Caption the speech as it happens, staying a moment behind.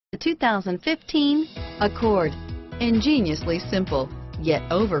The 2015 Accord. Ingeniously simple, yet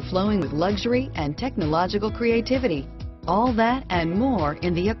overflowing with luxury and technological creativity. All that and more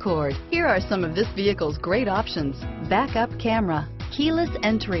in the Accord. Here are some of this vehicle's great options: backup camera, keyless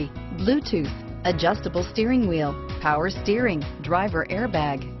entry, Bluetooth, adjustable steering wheel, power steering, driver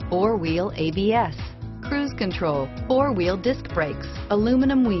airbag, four-wheel ABS, cruise control, four-wheel disc brakes,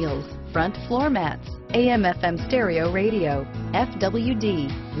 aluminum wheels, front floor mats, AM/FM stereo radio, FWD,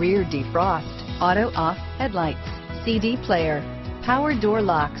 rear defrost, auto-off headlights, CD player, power door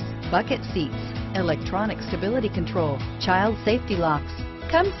locks, bucket seats, electronic stability control, child safety locks.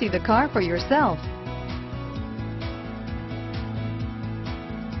 Come see the car for yourself.